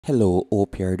Hello,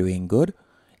 hope you're doing good.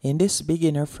 In this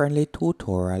beginner-friendly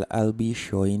tutorial, I'll be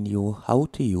showing you how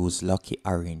to use Lucky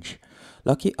Orange.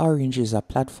 Lucky Orange is a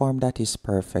platform that is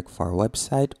perfect for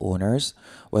website owners.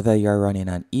 Whether you're running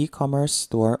an e-commerce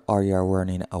store or you're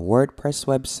running a WordPress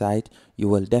website, you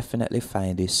will definitely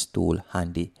find this tool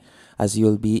handy, as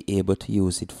you'll be able to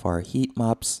use it for heat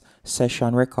maps,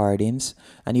 session recordings,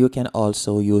 and you can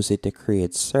also use it to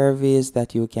create surveys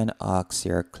that you can ask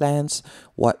your clients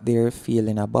what they're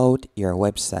feeling about your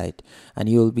website, and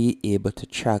you'll be able to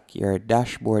track your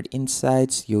dashboard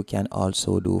insights. You can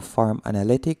also do form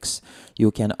analytics.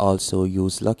 You can also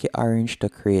use Lucky Orange to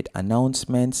create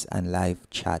announcements and live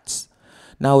chats.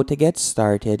 Now, to get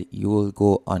started, you will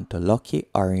go onto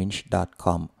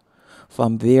luckyorange.com.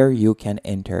 From there, you can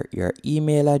enter your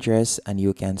email address and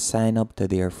you can sign up to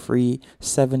their free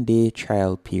 7-day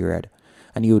trial period.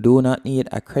 And you do not need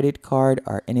a credit card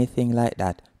or anything like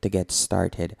that to get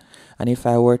started. And if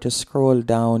I were to scroll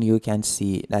down, you can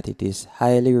see that it is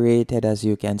highly rated, as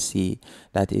you can see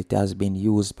that it has been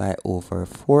used by over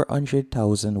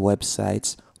 400,000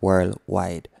 websites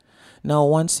worldwide. Now,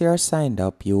 once you're signed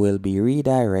up, you will be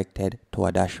redirected to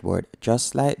a dashboard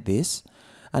just like this.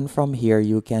 And from here,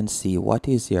 you can see what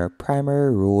is your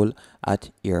primary role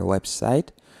at your website.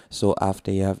 So after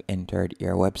you have entered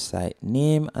your website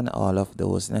name and all of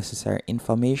those necessary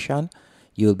information,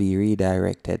 you'll be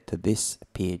redirected to this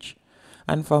page.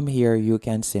 And from here, you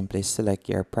can simply select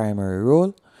your primary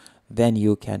role. Then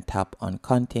you can tap on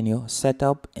Continue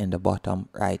Setup in the bottom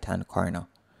right hand corner.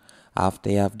 After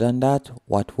you have done that,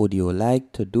 what would you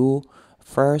like to do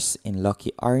first in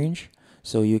Lucky Orange?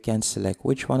 So you can select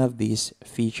which one of these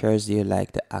features you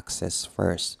like to access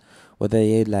first. Whether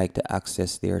you'd like to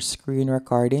access their screen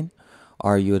recording,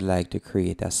 or you'd like to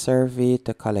create a survey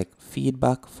to collect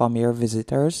feedback from your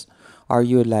visitors, or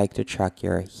you'd like to track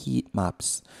your heat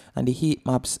maps. And the heat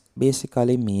maps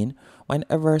basically mean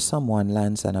whenever someone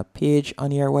lands on a page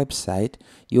on your website,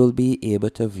 you'll be able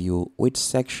to view which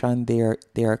section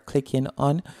they're clicking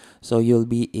on, so you'll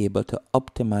be able to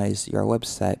optimize your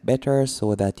website better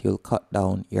so that you'll cut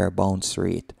down your bounce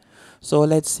rate. So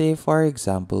let's say, for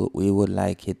example, we would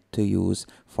like it to use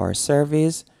for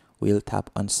surveys. We'll tap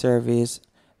on surveys,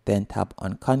 then tap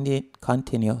on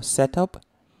continue setup.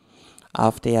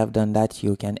 After you have done that,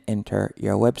 you can enter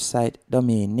your website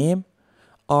domain name,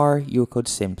 or you could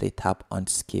simply tap on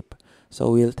skip.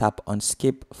 So we'll tap on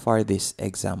skip for this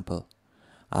example.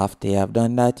 After you have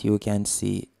done that, you can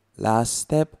see last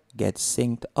step, get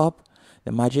synced up.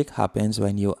 The magic happens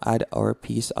when you add our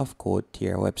piece of code to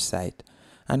your website.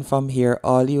 And from here,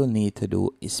 all you'll need to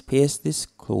do is paste this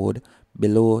code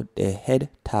below the head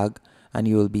tag and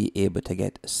you'll be able to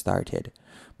get started.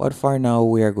 But for now,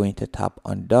 we are going to tap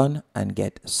on done and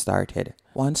get started.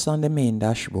 Once on the main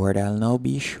dashboard, I'll now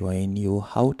be showing you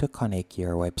how to connect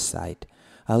your website.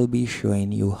 I'll be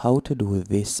showing you how to do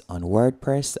this on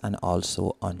WordPress and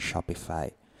also on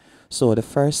Shopify. So the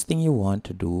first thing you want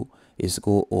to do is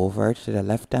go over to the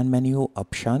left hand menu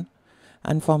option,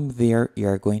 and from there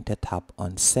you're going to tap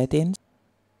on settings.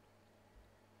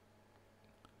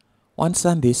 Once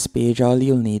on this page, all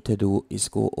you'll need to do is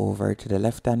go over to the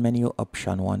left hand menu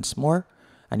option once more,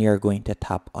 and you're going to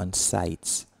tap on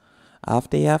sites.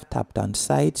 After you have tapped on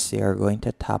sites, you're going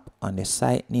to tap on the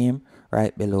site name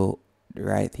right below,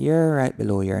 right here, right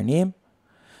below your name.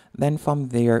 Then from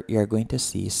there, you're going to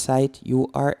see site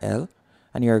URL,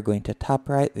 and you're going to tap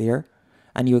right there,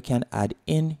 and you can add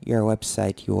in your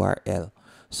website URL.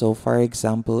 So for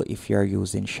example, if you're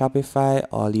using Shopify,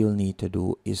 all you'll need to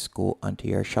do is go onto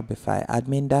your Shopify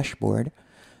admin dashboard.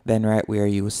 Then right where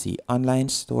you see online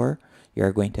store,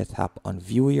 you're going to tap on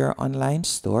view your online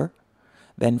store.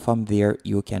 Then from there,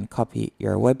 you can copy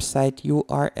your website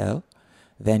URL,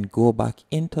 then go back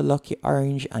into Lucky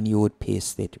Orange and you would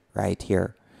paste it right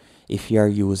here. If you're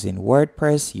using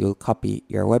WordPress, you'll copy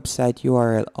your website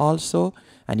URL also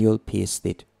and you'll paste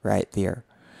it right there.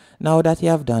 Now that you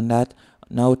have done that,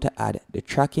 now to add the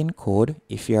tracking code,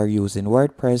 if you're using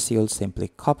WordPress, you'll simply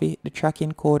copy the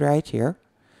tracking code right here.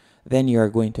 Then you're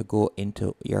going to go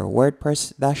into your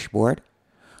WordPress dashboard.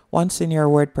 Once in your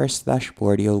WordPress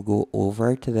dashboard, you'll go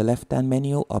over to the left-hand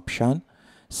menu option,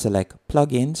 select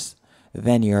plugins,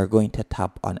 then you're going to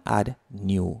tap on add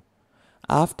new.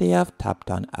 After you have tapped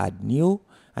on add new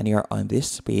and you're on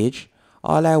this page,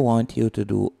 all I want you to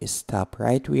do is tap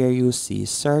right where you see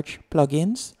search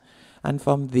plugins, and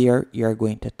from there you're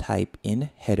going to type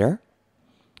in header.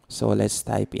 So let's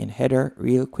type in header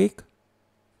real quick.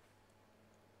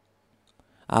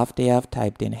 After you have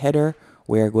typed in header,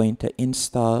 we're going to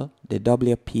install the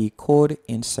WP code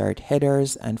insert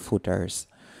headers and footers.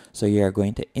 So you're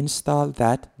going to install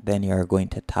that, then you're going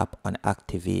to tap on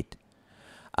activate.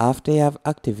 After you have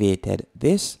activated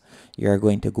this, you're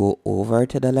going to go over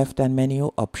to the left hand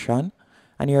menu option,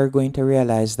 and you're going to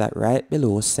realize that right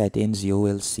below settings you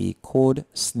will see code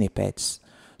snippets.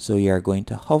 So you're going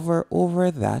to hover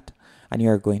over that, and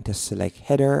you're going to select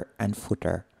header and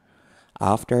footer.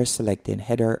 After selecting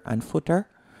header and footer,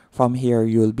 from here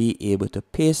you'll be able to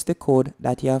paste the code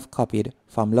that you have copied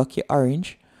from Lucky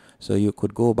Orange. So you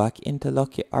could go back into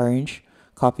Lucky Orange,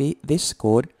 copy this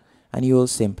code, and you will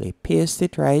simply paste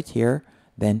it right here,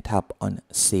 then tap on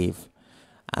save.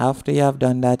 After you have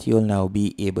done that, you'll now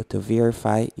be able to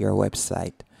verify your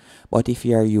website. But if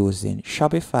you are using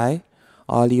Shopify,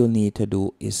 all you'll need to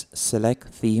do is select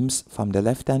themes from the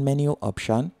left hand menu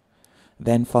option.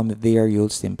 Then from there, you'll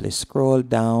simply scroll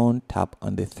down, tap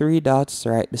on the three dots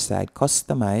right beside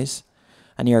customize,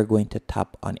 and you're going to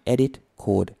tap on edit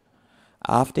code.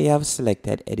 After you have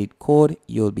selected edit code,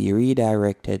 you'll be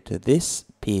redirected to this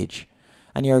page,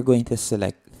 and you're going to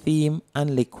select theme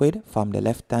and liquid from the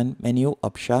left hand menu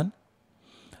option.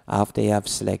 After you have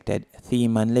selected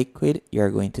theme and liquid,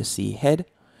 you're going to see head.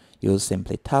 You'll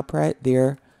simply tap right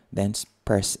there, then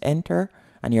press enter,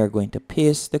 and you're going to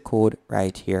paste the code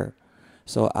right here.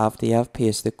 So after you have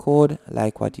pasted the code,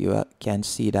 like what you can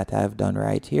see that I've done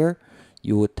right here,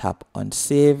 you would tap on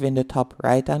save in the top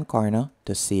right hand corner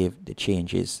to save the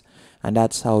changes. And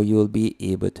that's how you'll be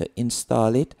able to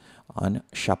install it on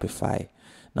Shopify.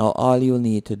 Now all you'll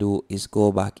need to do is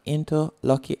go back into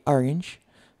Lucky Orange.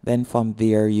 Then from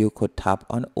there you could tap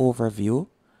on overview,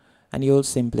 and you'll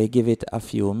simply give it a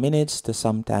few minutes to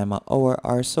sometime an hour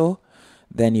or so.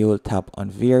 Then you'll tap on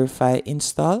verify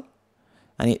install.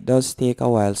 And it does take a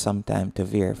while sometime to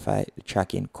verify the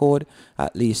tracking code.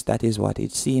 At least that is what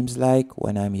it seems like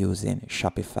when I'm using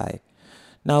Shopify.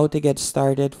 Now to get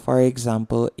started, for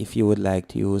example, if you would like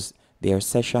to use their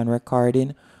session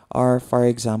recording, or for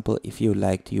example, if you would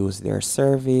like to use their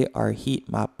survey or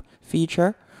heat map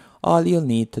feature, all you'll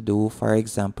need to do, for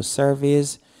example,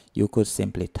 surveys, you could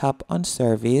simply tap on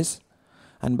surveys.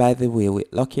 And by the way, with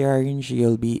Lucky Orange,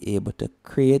 you'll be able to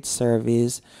create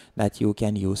surveys that you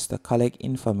can use to collect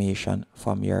information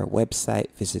from your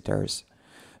website visitors.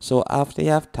 So after you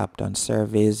have tapped on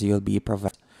surveys, you'll be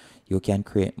provided. You can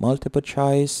create multiple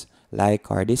choice, like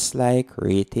or dislike,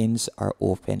 ratings, or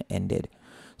open-ended.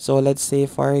 So let's say,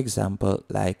 for example,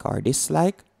 like or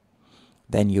dislike.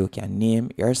 Then you can name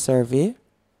your survey.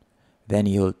 Then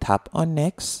you'll tap on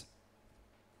next.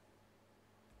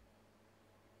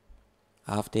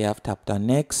 After you have tapped on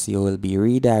next, you will be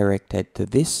redirected to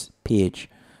this page,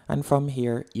 and from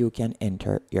here you can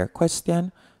enter your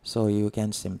question. So you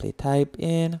can simply type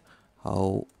in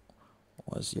how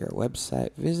was your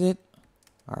website visit,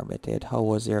 or better yet, how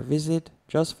was your visit,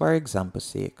 just for example's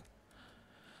sake.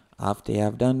 After you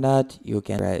have done that, you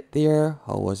can write there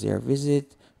how was your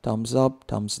visit, thumbs up,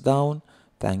 thumbs down,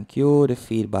 thank you, the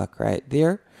feedback right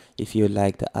there. If you'd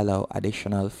like to allow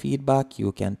additional feedback,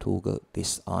 you can toggle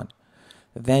this on.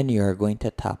 Then you're going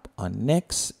to tap on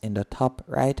next in the top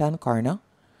right hand corner,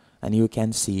 and you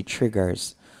can see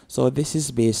triggers. So this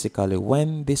is basically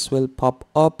when this will pop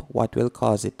up, what will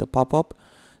cause it to pop up.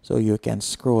 So you can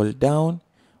scroll down.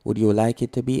 Would you like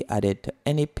it to be added to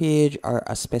any page or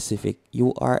a specific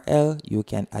URL? You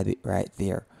can add it right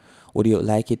there. Would you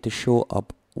like it to show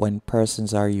up when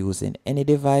persons are using any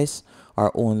device,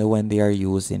 or only when they are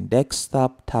using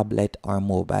desktop, tablet, or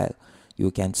mobile?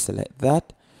 You can select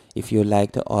that. If you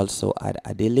like to also add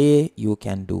a delay, you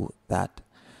can do that.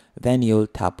 Then you'll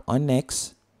tap on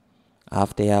next.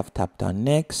 After you have tapped on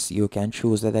next, you can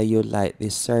choose whether you'd like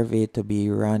this survey to be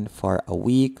run for a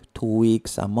week, 2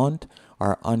 weeks, a month,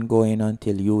 or ongoing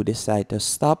until you decide to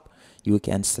stop. You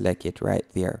can select it right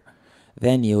there.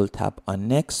 Then you'll tap on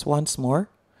next once more,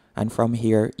 and from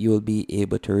here you'll be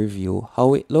able to review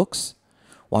how it looks.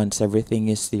 Once everything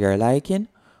is to your liking,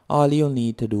 all you'll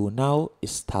need to do now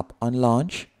is tap on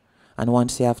launch. And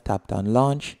once you have tapped on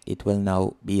launch, it will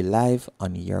now be live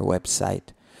on your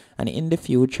website. And in the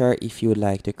future, if you'd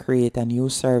like to create a new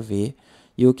survey,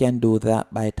 you can do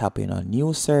that by tapping on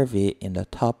new survey in the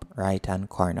top right hand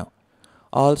corner.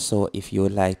 Also, if you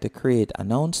would like to create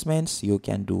announcements, you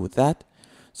can do that.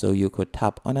 So you could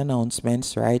tap on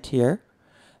announcements right here.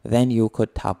 Then you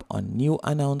could tap on new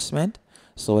announcement.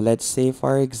 So let's say,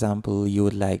 for example, you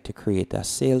would like to create a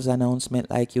sales announcement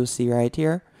like you see right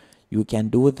here. You can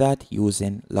do that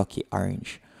using Lucky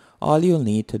Orange. All you'll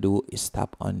need to do is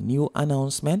tap on new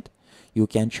announcement. You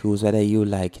can choose whether you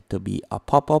like it to be a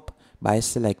pop-up by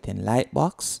selecting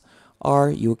Lightbox, or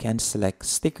you can select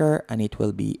sticker and it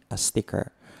will be a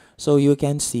sticker. So you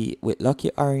can see with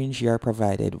Lucky Orange, you are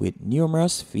provided with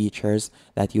numerous features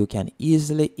that you can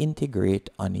easily integrate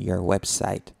on your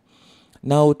website.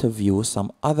 Now to view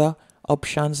some other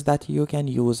options that you can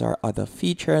use or other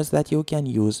features that you can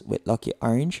use with Lucky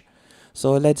Orange.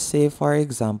 So let's say, for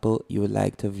example, you would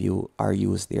like to view or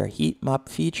use their heat map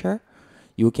feature.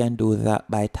 You can do that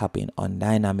by tapping on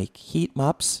dynamic heat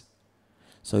maps.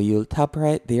 So you'll tap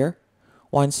right there.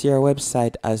 Once your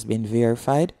website has been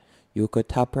verified, you could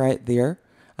tap right there,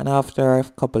 and after a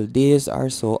couple days or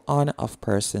so on of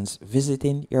persons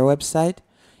visiting your website,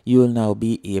 you will now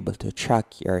be able to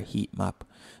track your heat map.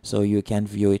 So you can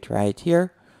view it right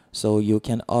here. So you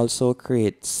can also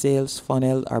create sales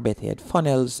funnel, or better yet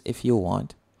funnels if you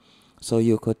want. So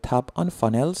you could tap on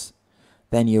funnels,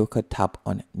 then you could tap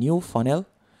on new funnel.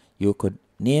 You could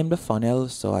name the funnel.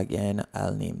 So again,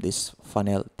 I'll name this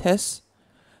funnel test.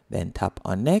 Then tap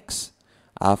on next.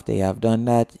 After you have done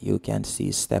that, you can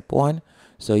see step 1.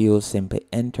 So you will simply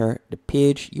enter the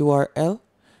page URL.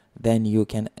 Then you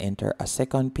can enter a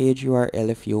second page URL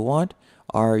if you want,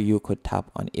 or you could tap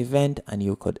on event and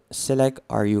you could select,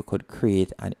 or you could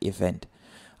create an event.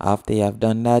 After you have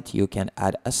done that, you can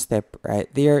add a step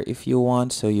right there if you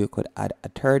want. So you could add a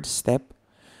third step.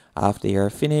 After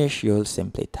you're finished, you'll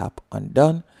simply tap on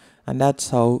done, and that's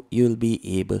how you'll be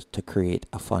able to create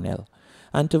a funnel.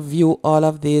 And to view all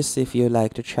of this, if you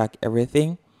like to track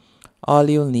everything, all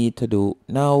you'll need to do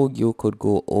now, you could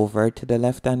go over to the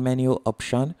left hand menu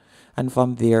option, and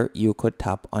from there you could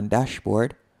tap on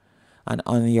dashboard, and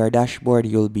on your dashboard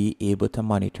you'll be able to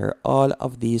monitor all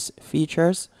of these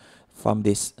features. From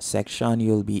this section,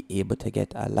 you'll be able to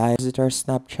get a live visitor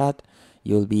snapshot.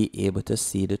 You'll be able to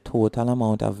see the total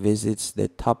amount of visits, the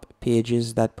top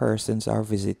pages that persons are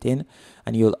visiting,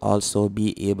 and you'll also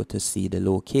be able to see the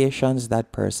locations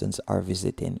that persons are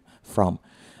visiting from.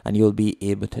 And you'll be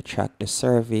able to track the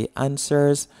survey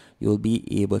answers. You'll be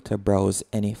able to browse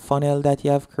any funnel that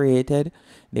you have created.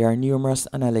 There are numerous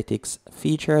analytics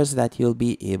features that you'll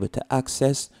be able to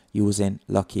access using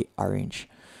Lucky Orange.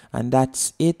 And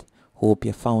that's it. Hope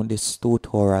you found this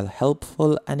tutorial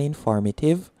helpful and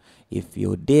informative. If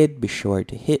you did, be sure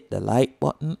to hit the like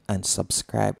button and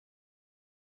subscribe.